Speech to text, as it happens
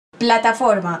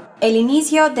Plataforma, el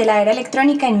inicio de la era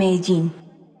electrónica en Medellín.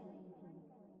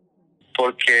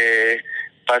 Porque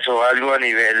pasó algo a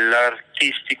nivel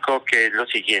artístico que es lo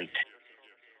siguiente.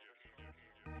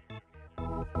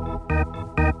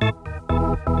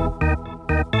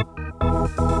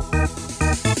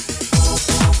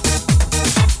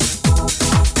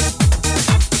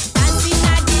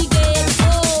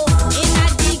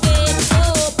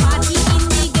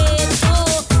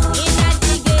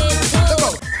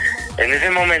 En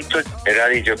ese momento era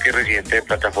DJ residente de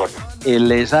Plataforma.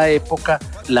 En esa época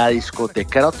la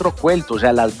discoteca era otro cuento, o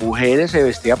sea, las mujeres se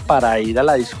vestían para ir a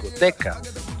la discoteca.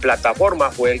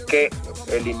 Plataforma fue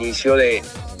el inicio de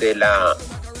la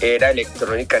era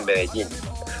electrónica en Medellín,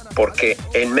 porque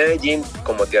en Medellín,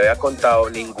 como te había contado,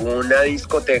 ninguna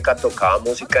discoteca tocaba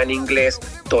música en inglés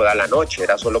toda la noche,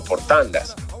 era solo por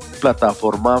tandas.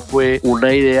 Plataforma fue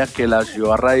una idea que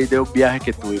nació a raíz de un viaje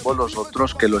que tuvimos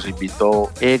nosotros, que los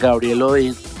invitó Gabriel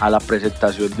Odín a la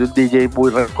presentación de un DJ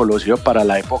muy reconocido para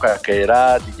la época, que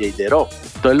era DJ Dero.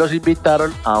 Entonces los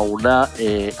invitaron a una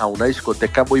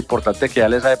discoteca muy importante que era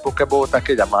en esa época en Bogotá,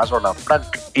 que se llamaba Zona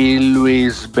Franca. Y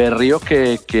Luis Berrío,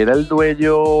 que era el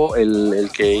dueño,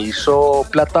 el que hizo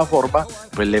Plataforma,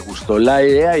 pues le gustó la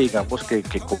idea y digamos que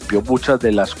copió muchas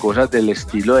de las cosas del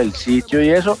estilo del sitio y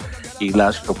eso, y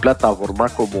lanzó Plataforma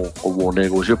como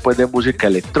negocio pues de música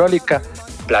electrónica.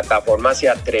 Plataforma se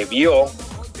atrevió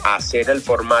a hacer el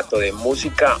formato de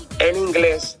música en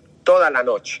inglés toda la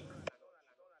noche.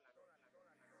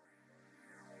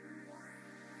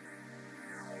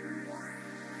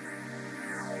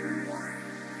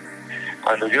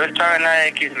 Cuando yo estaba en la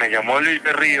X, me llamó Luis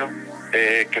Berrío,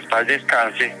 que paz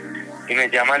descanse, y me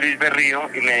llama Luis Berrío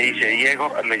y me dice,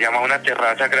 Diego, me llama a una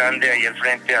terraza grande ahí al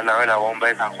frente, al lado de la bomba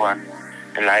de San Juan,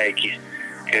 en la X,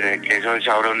 que eso es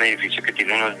ahora un edificio que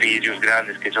tiene unos vidrios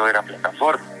grandes, que eso era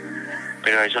Plataforma,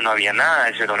 pero eso no había nada,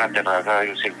 eso era una terraza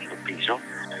de un segundo piso,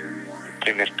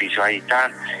 primer piso ahí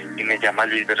tan, y me llama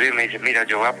Luis Berrío y me dice, mira,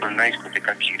 yo voy a poner una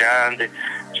discoteca aquí grande,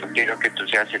 yo quiero que tú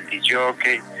seas el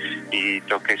DJ y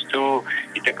toques tú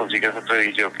y te consigas otro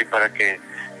DJ para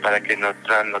que no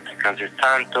te canses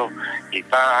tanto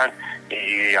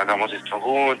y hagamos esto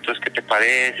juntos, ¿qué te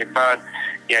parece, pan?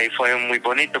 Y ahí fue muy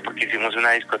bonito porque hicimos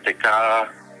una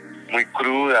discoteca muy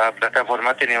cruda.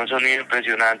 Plataforma tenía un sonido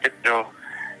impresionante,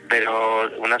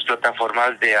 pero unas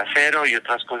plataformas de acero y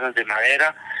otras cosas de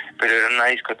madera, pero era una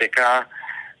discoteca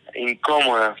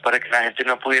incómoda para que la gente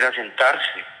no pudiera sentarse.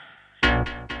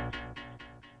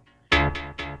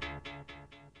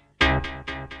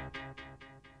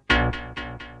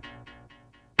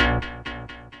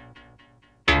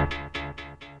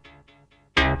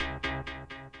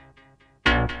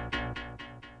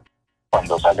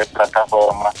 Cuando sale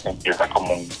Plataforma, empieza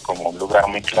como un lugar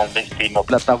muy clandestino.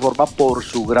 Plataforma, por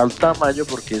su gran tamaño,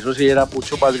 porque eso sí era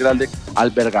mucho más grande,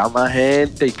 albergaba más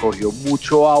gente y cogió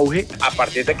mucho auge. A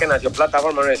partir de que nació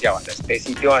Plataforma, nos decía, bueno, este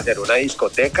sitio va a ser una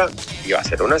discoteca y va a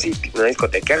ser una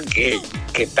discoteca gay,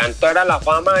 que tanto era la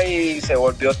fama y se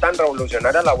volvió tan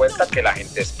revolucionaria la vuelta que la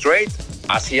gente straight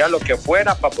hacía lo que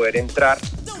fuera para poder entrar.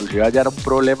 Inclusive allá era un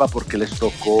problema porque les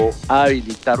tocó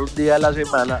habilitar un día a la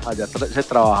semana. Allá se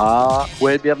trabajaba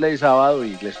jueves, viernes y sábado,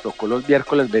 y les tocó los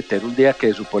miércoles meter un día que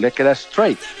se supone que era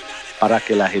straight, para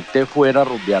que la gente fuera a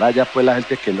rumbear allá, pues la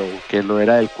gente que no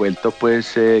era del cuento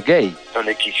pues gay.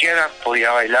 Donde quisiera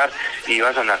podía bailar y iba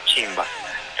a sonar chimba.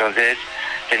 Entonces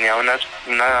tenía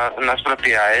unas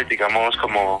propiedades, digamos,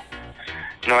 como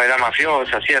no era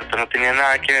mafiosa, ¿cierto? No tenía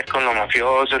nada que ver con lo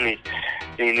mafioso ni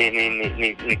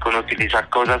con utilizar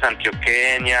cosas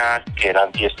antioqueñas, que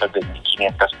eran fiestas de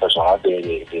 1.500 personas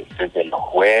desde los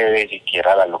jueves, y que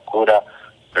era la locura,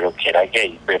 pero que era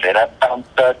gay. Pero era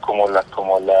tanta como la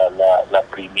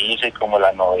primicia y como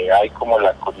la novedad y como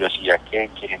la curiosidad que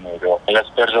generó en las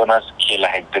personas, que la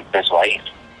gente empezó a ir.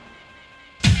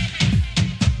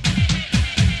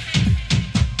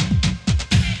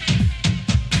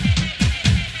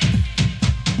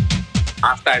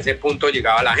 Hasta ese punto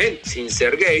llegaba la gente. Sin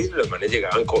ser gays, los manes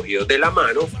llegaban cogidos de la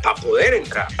mano para poder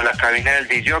entrar. La cabina del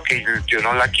DJ, que yo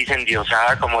no la quise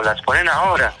endiosada como las ponen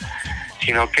ahora,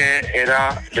 sino que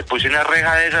le puse una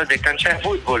reja de esas de cancha de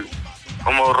fútbol,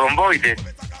 como romboide,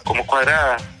 como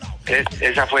cuadrada.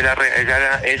 Esa fue la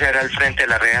reja, esa era el frente de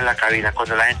la reja en la cabina.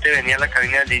 Cuando la gente venía a la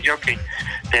cabina del DJ,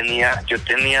 yo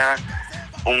tenía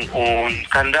un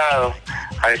candado.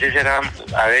 A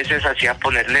veces hacía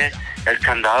ponerle el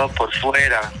candado por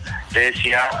fuera. Le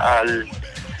decía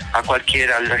a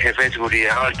cualquiera, al jefe de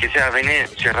seguridad o al que sea, ven,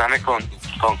 cerrame con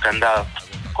candado.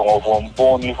 como fue un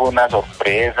boom y fue una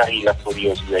sorpresa y la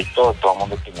curiosidad y todo el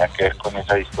mundo tenía que ver con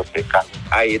esa discoteca.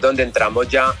 Ahí es donde entramos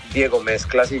ya Diego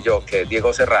Mezclas y yo, que es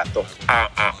Diego Cerrato,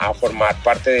 a formar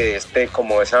parte de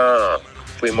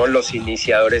fuimos los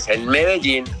iniciadores en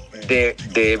Medellín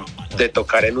de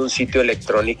tocar en un sitio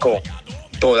electrónico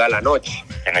toda la noche.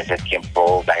 En ese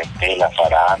tiempo la gente de la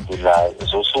farándula,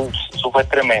 eso fue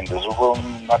tremendo, eso fue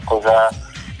una cosa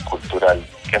cultural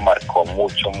que marcó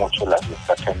mucho la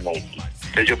fiesta acá en Medellín.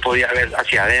 Entonces yo podía ver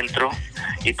hacia adentro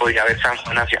y podía ver San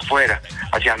Juan hacia afuera.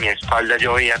 Hacia mi espalda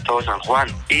yo veía todo San Juan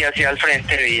y hacia el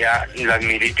frente veía las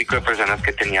 1000 y pico de personas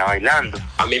que tenía bailando.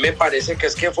 A mí me parece que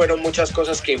es que fueron muchas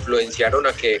cosas que influenciaron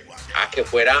a que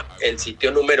fuera el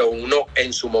sitio número 1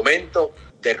 en su momento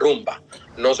de rumba.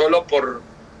 No solo por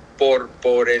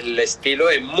el estilo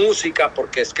de música,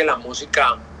 porque es que la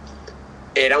música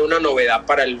era una novedad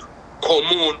para el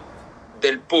común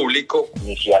del público.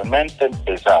 Inicialmente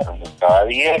estaba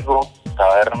Diego,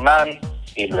 estaba Hernán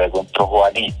y luego entró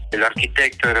Juanito. El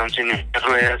arquitecto era un señor de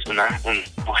ruedas,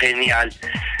 un genial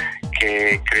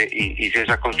que hizo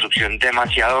esa construcción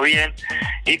demasiado bien,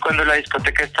 y cuando la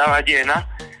discoteca estaba llena,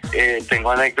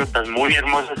 tengo anécdotas muy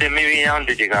hermosas de mi vida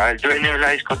donde llegaba el dueño de la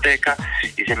discoteca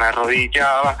y se me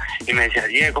arrodillaba y me decía: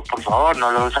 Diego, por favor,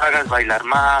 no los hagas bailar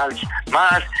más,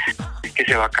 que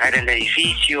se va a caer el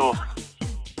edificio.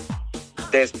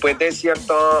 Después de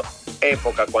cierta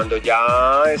época, cuando ya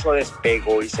eso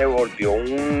despegó y se volvió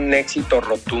un éxito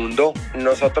rotundo,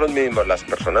 nosotros mismos, las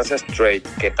personas straight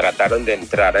que trataron de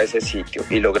entrar a ese sitio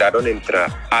y lograron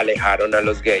entrar, alejaron a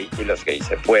los gays, y los gays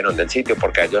se fueron del sitio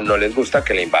porque a ellos no les gusta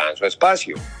que le invadan su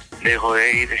espacio. Dejó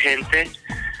de ir gente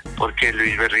porque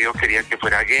Luis Berrío quería que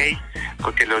fuera gay,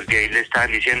 porque los gays le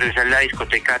estaban diciendo: esa es la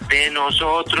discoteca de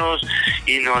nosotros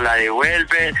y no la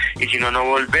devuelven, y si no, no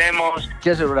volvemos. Hay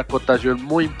que hacer una acotación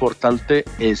muy importante,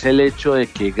 es el hecho de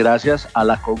que gracias a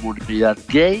la comunidad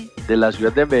gay de la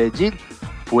ciudad de Medellín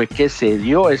fue que se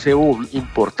dio ese boom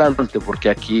importante,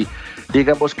 porque aquí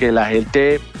digamos que la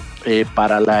gente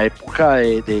para la época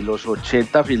de los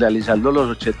 80, finalizando los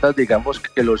 80, digamos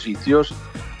que los sitios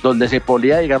donde se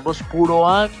ponía, digamos, puro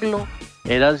anglo,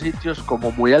 eran sitios como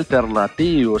muy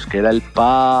alternativos, que era el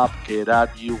pub, que era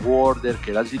New Order, que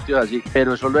eran sitios así,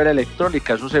 pero eso no era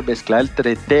electrónica, eso se mezclaba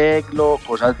entre tecno,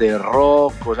 cosas de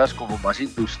rock, cosas como más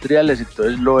industriales,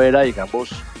 entonces no era, digamos,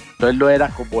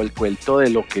 como el cuento de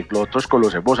lo que nosotros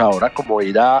conocemos ahora, como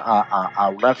ir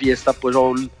a una fiesta, pues, o a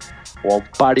un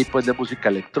party, pues, de música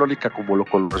electrónica como lo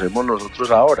conocemos nosotros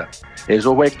ahora.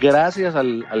 Eso fue gracias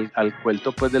al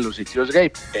cuento, pues, de los sitios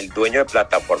gay. El dueño de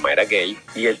Plataforma era gay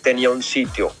y él tenía un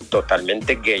sitio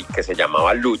totalmente gay que se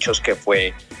llamaba Luchos,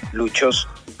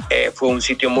 fue un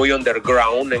sitio muy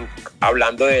underground,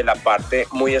 hablando de la parte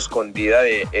muy escondida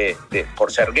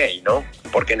por ser gay, ¿no?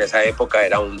 Porque en esa época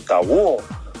era un tabú,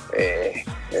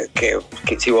 que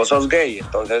si vos sos gay,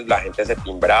 entonces la gente se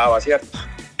timbraba, ¿cierto?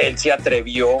 Él se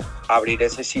atrevió a abrir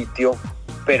ese sitio,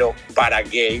 pero para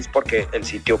gays, porque el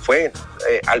sitio fue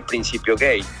al principio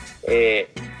gay,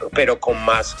 pero con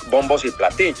más bombos y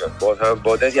platillos.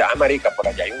 Vos decías: marica, por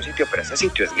allá hay un sitio, pero ese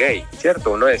sitio es gay, ¿cierto?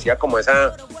 Uno decía como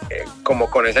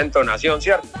con esa entonación,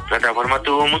 ¿cierto? Plataforma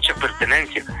tuvo mucha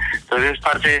pertenencia, entonces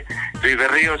parte Luis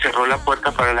Berrío cerró la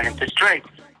puerta para la gente straight.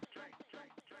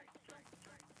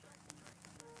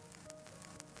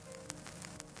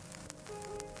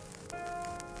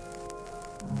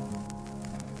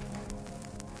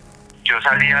 Yo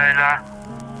salía de la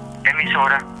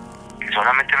emisora, que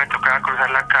solamente me tocaba cruzar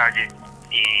la calle,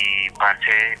 y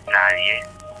parce, nadie.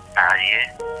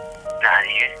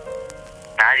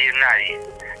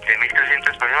 De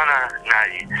 1.300 personas,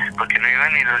 nadie. Porque no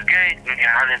iban ni los gays, ni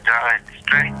a la entrada del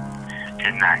straight,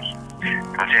 que nadie.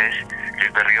 Entonces,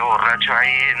 Luis Berrío borracho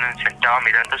ahí, sentado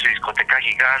mirando su discoteca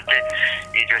gigante,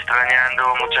 y yo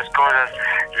extrañando muchas cosas,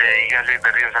 le dije a Luis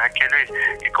Berrío: ¿sabes qué, Luis?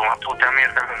 Que coman puta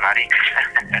mierda los maricas.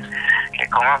 Que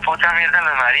coman puta mierda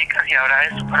los maricas, y ahora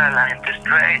esto para la gente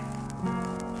straight.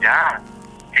 Ya,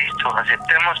 listo,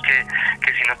 aceptemos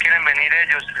que si no quieren venir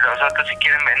ellos, los otros sí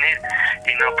quieren venir,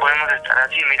 y no podemos estar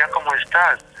así. Mira cómo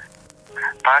estás.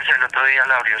 Parce, el otro día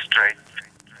la abrió straight,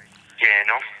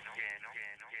 lleno.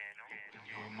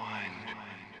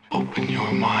 Open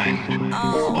your mind,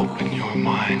 open your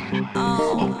mind,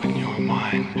 open your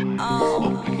mind,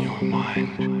 open your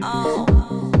mind.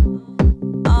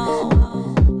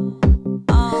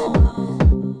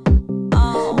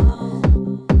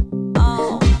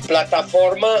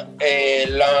 Plataforma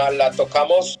la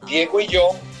tocamos Diego y yo,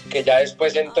 que ya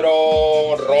después entró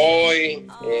Roy,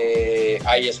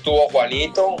 ahí estuvo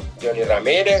Juanito, Johnny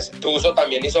Ramírez. Tuzo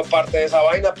también hizo parte de esa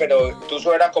vaina, pero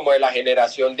Tuzo era como de la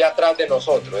generación de atrás de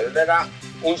nosotros. Él era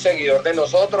un seguidor de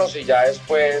nosotros y ya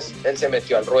después él se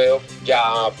metió al ruedo ya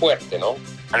fuerte, ¿no?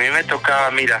 A mí me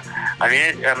tocaba, mira, a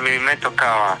mí me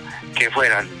tocaba que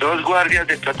fueran 2 guardias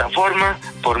de Plataforma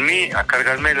por mí a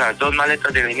cargarme las 2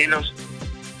 maletas de vinilos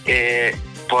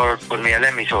por mí a la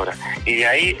emisora. Y de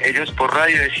ahí ellos por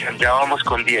radio decían, ya vamos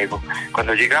con Diego.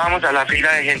 Cuando llegábamos a la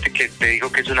fila de gente, que te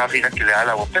digo que es una fila que le da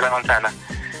la vuelta a la manzana,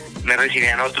 me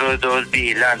recibían otros 2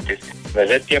 vigilantes. En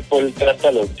ese tiempo el trato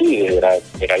a los DJs era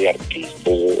de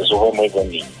artistas, eso fue muy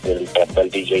bonito. El trato al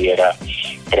DJ era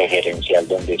preferencial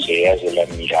donde sea, se le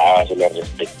admiraba, se le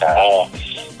respetaba,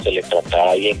 se le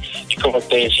trataba bien. Y como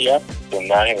te decía,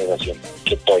 una generación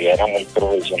que todavía era muy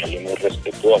profesional y muy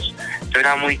respetuosa. Esto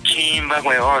era muy chimba,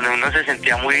 huevón, uno se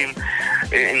sentía muy...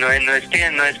 no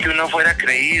es que uno fuera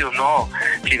creído, no,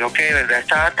 sino que de verdad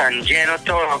estaba tan lleno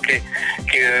todo que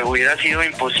hubiera sido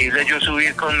imposible yo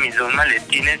subir con mis 2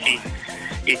 maletines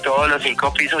y todos los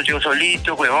 5 pisos yo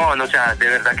solito, huevón, o sea, de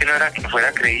verdad que no era que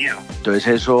fuera creído. Entonces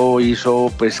eso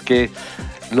hizo pues que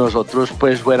nosotros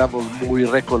pues fuéramos muy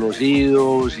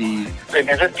reconocidos y... En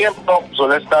ese tiempo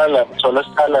solo estaba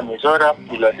la emisora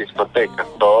y las discotecas,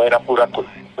 todo era pura club.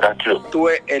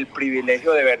 Tuve el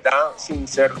privilegio de verdad, sin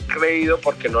ser creído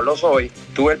porque no lo soy,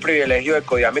 tuve el privilegio de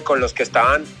codearme con los que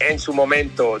estaban en su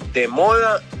momento de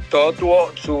moda, todo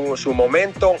tuvo su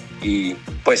momento y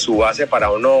pues su base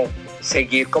para uno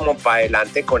seguir como para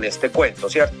adelante con este cuento,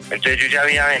 ¿cierto? Entonces yo ya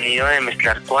había venido de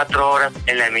mezclar 4 horas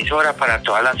en la emisora para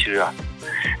toda la ciudad.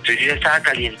 Entonces yo ya estaba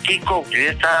calientico, yo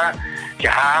ya estaba,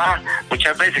 ya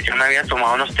muchas veces yo me había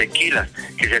tomado unos tequilas,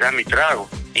 que ese era mi trago.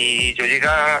 Y yo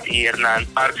llegaba y Hernán,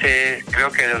 parce,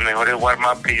 creo que de los mejores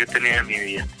warm-up que yo tenía en mi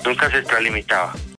vida. Nunca se extralimitaba.